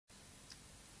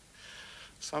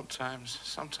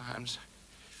Sometimes,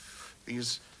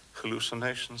 these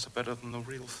hallucinations are better than the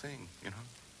real thing, you know?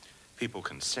 People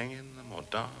can sing in them or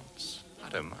dance. I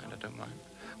don't mind.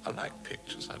 I like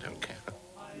pictures, I don't care.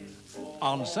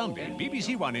 On Sunday,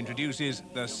 BBC One introduces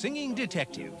The Singing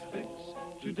Detective.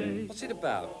 What's it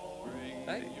about?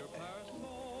 Eh?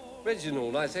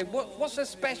 Reginald, I say, what's so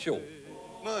special?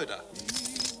 Murder.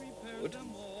 Good.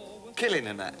 Killing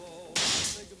and that.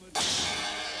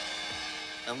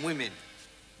 And women.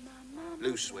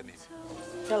 Loose women.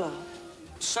 Hello.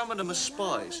 Some of them are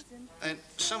spies, and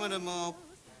some of them are,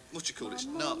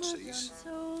 Nazis.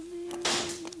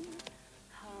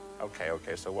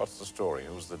 Okay, so what's the story?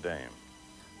 Who's the dame?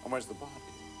 And where's the body?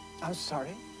 I'm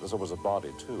sorry? There's always a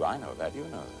body, too. I know that. You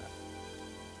know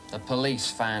that. The police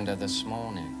found her this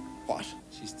morning. What?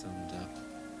 She's turned up.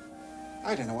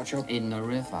 I don't know what you're... In the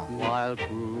river. While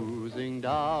cruising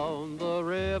down the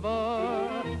river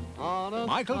on a...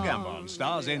 Michael Gambon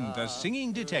stars in The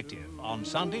Singing Detective on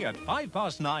Sunday at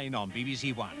 9:05 on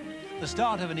BBC One. The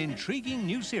start of an intriguing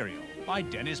new serial by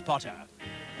Dennis Potter.